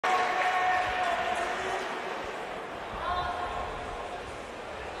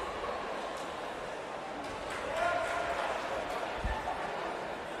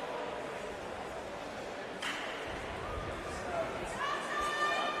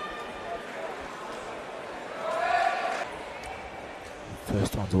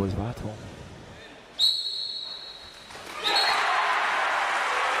First one's always vital.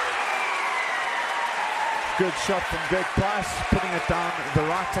 Good shot from Greg Price, putting it down the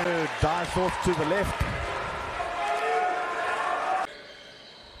right hand, dives off to the left.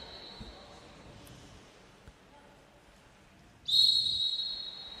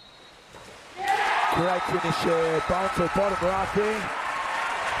 Great finish, bounce to the bottom right there.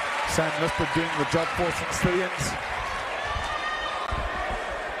 Sam Lister doing the job for St Stithians.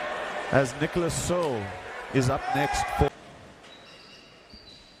 As Nicholas Searle is up next for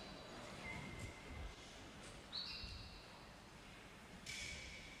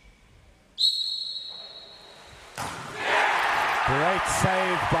great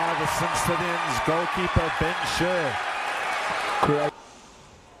save by the St Stithians goalkeeper Ben Sher. Great.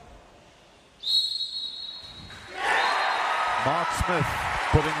 Mark Smith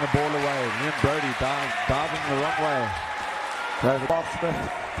putting the ball away. Liam Brody diving the wrong way. Mark Smith,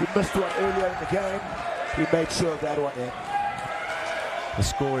 he missed one earlier in the game. He made sure of that one in. The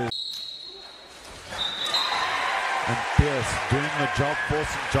score is... And Pierce doing the job for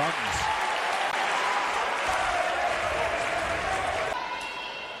St John's.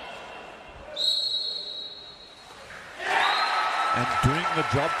 And doing the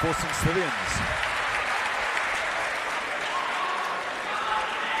job for St Stithians.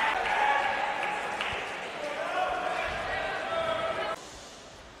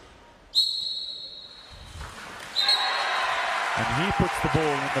 And he puts the ball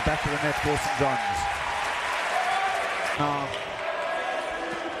in the back of the net for St John's. Now,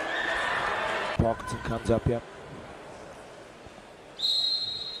 Parkinson comes up here.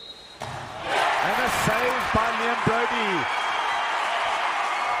 and a save by Liam Brody.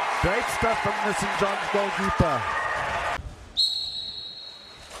 Great stuff from the St John's goalkeeper.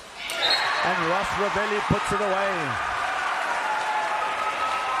 And Ross Ravelli puts it away.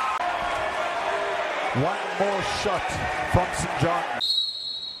 One more shot from St John's.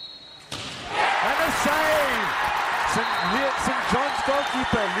 And a save! St John's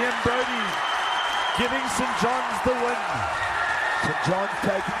goalkeeper, Liam Brody, giving St John's the win. St John's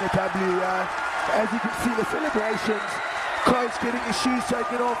taking the W. As you can see, the celebrations. Coach getting his shoes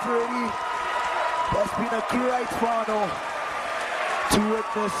taken off already. That's been a great final to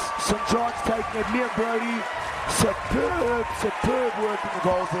witness. St John's taking it. Liam Brody, superb work in the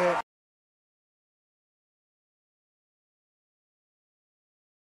goals there.